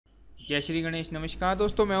जय श्री गणेश। नमस्कार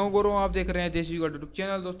दोस्तों, मैं हूं गौरव, आप देख रहे हैं देसी यूट्यूब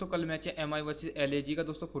चैनल। दोस्तों कल मैच है MI वर्सेस LAG का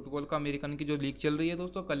दोस्तों फुटबॉल का, अमेरिकन की जो लीग चल रही है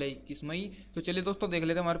दोस्तों, कल है 21 मई। तो चलिए दोस्तों देख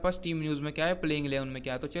लेते हैं हमारे पास टीम न्यूज़ में क्या है, प्लेइंग 11 में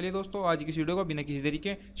क्या है। तो चलिए दोस्तों आज की वीडियो को बिना किसी देरी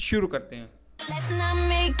के शुरू करते हैं।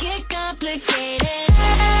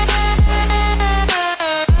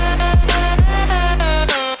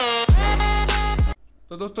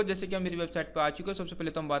 तो दोस्तों जैसे कि हम मेरी वेबसाइट पे आ चुके हैं, सबसे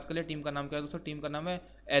पहले तो हम बात कर ले टीम का नाम क्या है। दोस्तों टीम का नाम है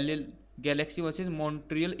LL Galaxy versus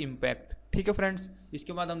Montreal impact. ठीक है फ्रेंड्स,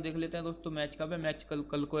 इसके बाद हम देख लेते हैं दोस्तों मैच कब है। मैच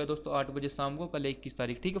कल को है दोस्तों 8 बजे शाम को, कल 21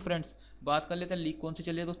 तारीख। ठीक है फ्रेंड्स, बात कर लेते हैं लीग कौन सी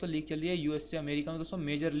चल रही है। दोस्तों लीग चल रही है USA अमेरिका में दोस्तों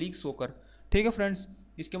मेजर लीग सोकर। ठीक है फ्रेंड्स,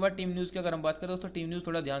 इसके बाद टीम न्यूज़ की अगर हम बात करें दोस्तों, टीम न्यूज़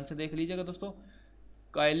थोड़ा ध्यान से देख लीजिएगा दोस्तों।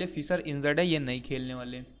 काइले फिशर इंजर्ड है, ये नहीं खेलने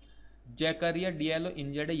वाले। जैकरिया डियालो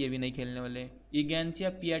इंजर्ड है, ये भी नहीं खेलने वाले। इगेंसिया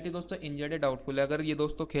पियाटी दोस्तों इंजर्ड है, डाउटफुल है। अगर ये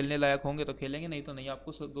दोस्तों खेलने लायक होंगे तो खेलेंगे, नहीं तो नहीं।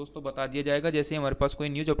 आपको दोस्तों बता दिया जाएगा जैसे हमारे पास कोई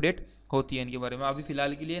न्यूज़ अपडेट होती है इनके बारे में। अभी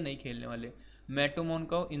फिलहाल के लिए नहीं खेलने वाले। मैटोमोन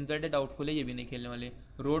का इंजर्ड है, डाउटफुल है, ये भी नहीं खेलने वाले।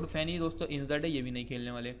 रोड फैनी दोस्तों इंजर्ड है, ये भी नहीं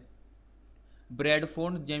खेलने वाले।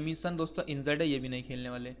 ब्रैडफोर्ड जेमिसन दोस्तों इंजर्ड है, ये भी नहीं खेलने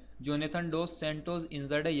वाले। जोनेथन डोस सेंटोस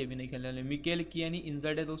इंजर्ड है, ये भी नहीं खेलने वाले। मिकेल कियानी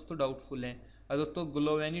इंजर्ड है दोस्तों, डाउटफुल है। और दोस्तों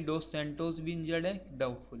ग्लोवेनी डोस सेंटोस भी इंजर्ड है,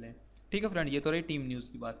 डाउटफुल है। ठीक है फ्रेंड, ये तो रही टीम न्यूज़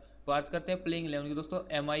की बात करते हैं प्लेइंग 11 की। दोस्तों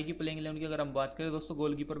MI की प्लेइंग 11 की अगर हम बात करें दोस्तों,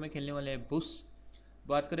 गोलकीपर में खेलने वाले हैं बुश।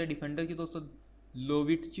 बात करें डिफेंडर की दोस्तों,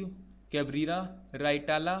 लोविट्चू, कैब्रीरा,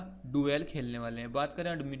 राइटाला, डुएल खेलने वाले हैं। बात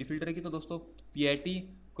करें मिडफील्डर की तो दोस्तों पियाटी,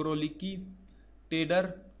 क्रोलिकी,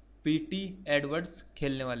 टेडर, पीटी, एडवर्ड्स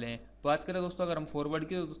खेलने वाले हैं। बात करें दोस्तों अगर हम फॉरवर्ड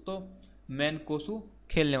की तो दोस्तों मैनकोसू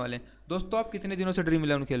खेलने वाले हैं। दोस्तों आप कितने दिनों से ड्रीम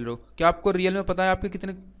 11 खेल रहे हो? क्या आपको रियल में पता है आपके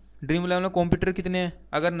कितने ड्रीम 11 में कंप्यूटर कितने हैं?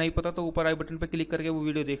 अगर नहीं पता तो ऊपर आई बटन पर क्लिक करके वो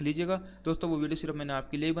वीडियो देख लीजिएगा। दोस्तों वो वीडियो सिर्फ मैंने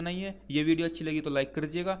आपके लिए ही बनाई है। ये वीडियो अच्छी लगी तो लाइक कर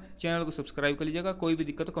दीजिएगा, चैनल को सब्सक्राइब कर लीजिएगा। कोई भी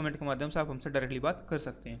दिक्कत हो कमेंट के माध्यम से आप हमसे डायरेक्टली बात कर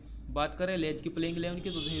सकते हैं। बात करें लेज की प्लेइंग 11 की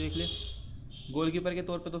तो देख ले, गोलकीपर के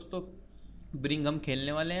तौर पर दोस्तों ब्रिंगहम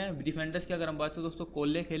खेलने वाले हैं। डिफेंडर्स की अगर हम बात करें दोस्तों,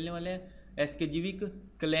 कोल्ले खेलने वाले हैं। एस्केजिविक,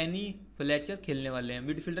 क्लैनी, फ्लेचर खेलने वाले हैं।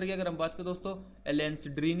 मिडफील्डर की अगर हम बात करें दोस्तों,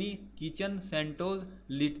 एलेंसड्रीनी, किचन, सेंटोज,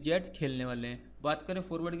 लिटजेट खेलने वाले हैं। बात करें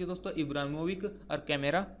फॉरवर्ड की दोस्तों, इब्राहिमोविक और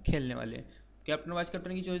कैमेरा खेलने वाले हैं। कैप्टन वाइस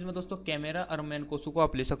कैप्टन की चॉइस में दोस्तों कैमेरा और मैनकोसू को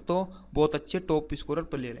आप ले सकते हो, बहुत अच्छे टॉप स्कोरर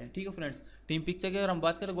प्लेयर हैं। ठीक है फ्रेंड्स, टीम पिक्चर की अगर हम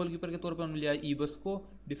बात करें गोलकीपर के तौर पर हमने लिया ईबस को।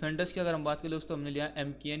 डिफेंडर्स की अगर हम बात करें दोस्तों, हमने लिया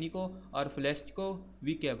एम कियानी को और फ्लैश को,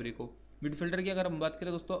 वी कैबरे को। मिडफील्डर की अगर हम बात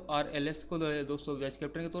करें दोस्तों, RLS को दोस्तों वाइस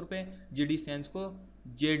कैप्टन के तौर पे, JD सैन को,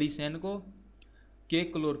 JD सैन को, के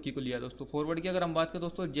क्लोरकी को लिया दोस्तों। फॉरवर्ड की अगर हम बात करें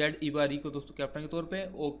दोस्तों, जेड इबारी को दोस्तों कैप्टन के तौर पे,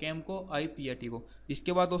 ओकेम को, IPAT को।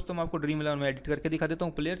 इसके बाद दोस्तों मैं आपको ड्रीम 11 में एडिट करके दिखा देता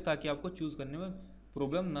हूँ प्लेयर्स, ताकि आपको चूज़ करने में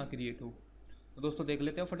प्रॉब्लम ना क्रिएट हो। तो दोस्तों देख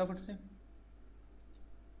लेते हैं फटाफट से।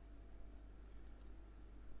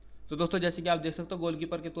 तो दोस्तों जैसे कि आप देख सकते हो,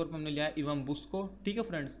 गोलकीपर के तौर पर हमने लिया है इवम बुश को। ठीक है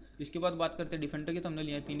फ्रेंड्स, इसके बाद बात करते हैं डिफेंडर की, तो हमने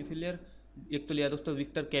लिया है 3 प्लेयर। एक तो लिया दोस्तों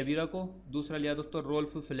विक्टर कैबिरा को, दूसरा लिया दोस्तों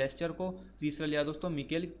रोल्फ फ्लेस्चर को, तीसरा लिया दोस्तों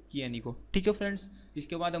मिकेल कियानी को। ठीक है फ्रेंड्स,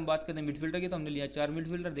 इसके बाद हम बात करते हैं मिडफील्डर की, तो हमने लिया 4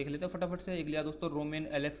 मिडफील्डर, देख लेते हैं फटाफट से। एक लिया दोस्तों रोमेन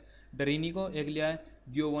एलेक्स डरीनी को, एक लिया है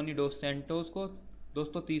गियोवनी डोस सेंटोस को,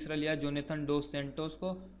 दोस्तों तीसरा लिया जोनेथन डोस सेंटोस को,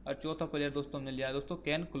 और चौथा प्लेयर दोस्तों हमने लिया दोस्तों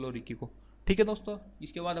कैन क्लोरिकी को। ठीक है दोस्तों,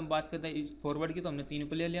 इसके बाद हम बात करते हैं फॉरवर्ड की, तो हमने 3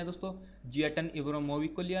 प्लेयर लिया दोस्तों। जियाटन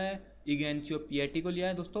इब्राहिमोविक को लिया है, इगेंसियो पियाटी को लिया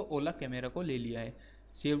है दोस्तों, ओला कैमेरा को ले लिया है।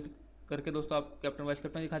 सेव करके दोस्तों आप कैप्टन वाइस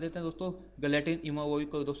कैप्टन दिखा देते हैं दोस्तों। गलेटिन इमावोविक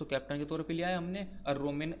को दोस्तों कैप्टन के तौर पे लिया है हमने, और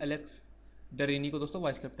रोमेन एलेक्स डरेनी को दोस्तों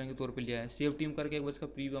वाइस कैप्टन के तौर पे लिया है। सेव टीम करके एक बार इसका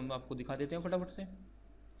प्रीव्यू हम आपको दिखा देते हैं फटाफट से।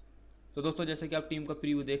 तो दोस्तों जैसे कि आप टीम का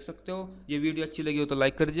प्रीव्यू देख सकते हो, ये वीडियो अच्छी लगी हो तो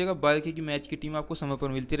लाइक कर दीजिएगा। बाकी की मैच की टीम आपको समय पर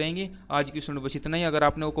मिलती रहेंगी। आज की वीडियो बस इतना ही। अगर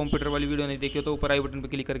आपने वो कंप्यूटर वाली वीडियो नहीं देखी हो तो ऊपर आई बटन पर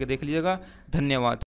क्लिक करके देख लीजिएगा। धन्यवाद।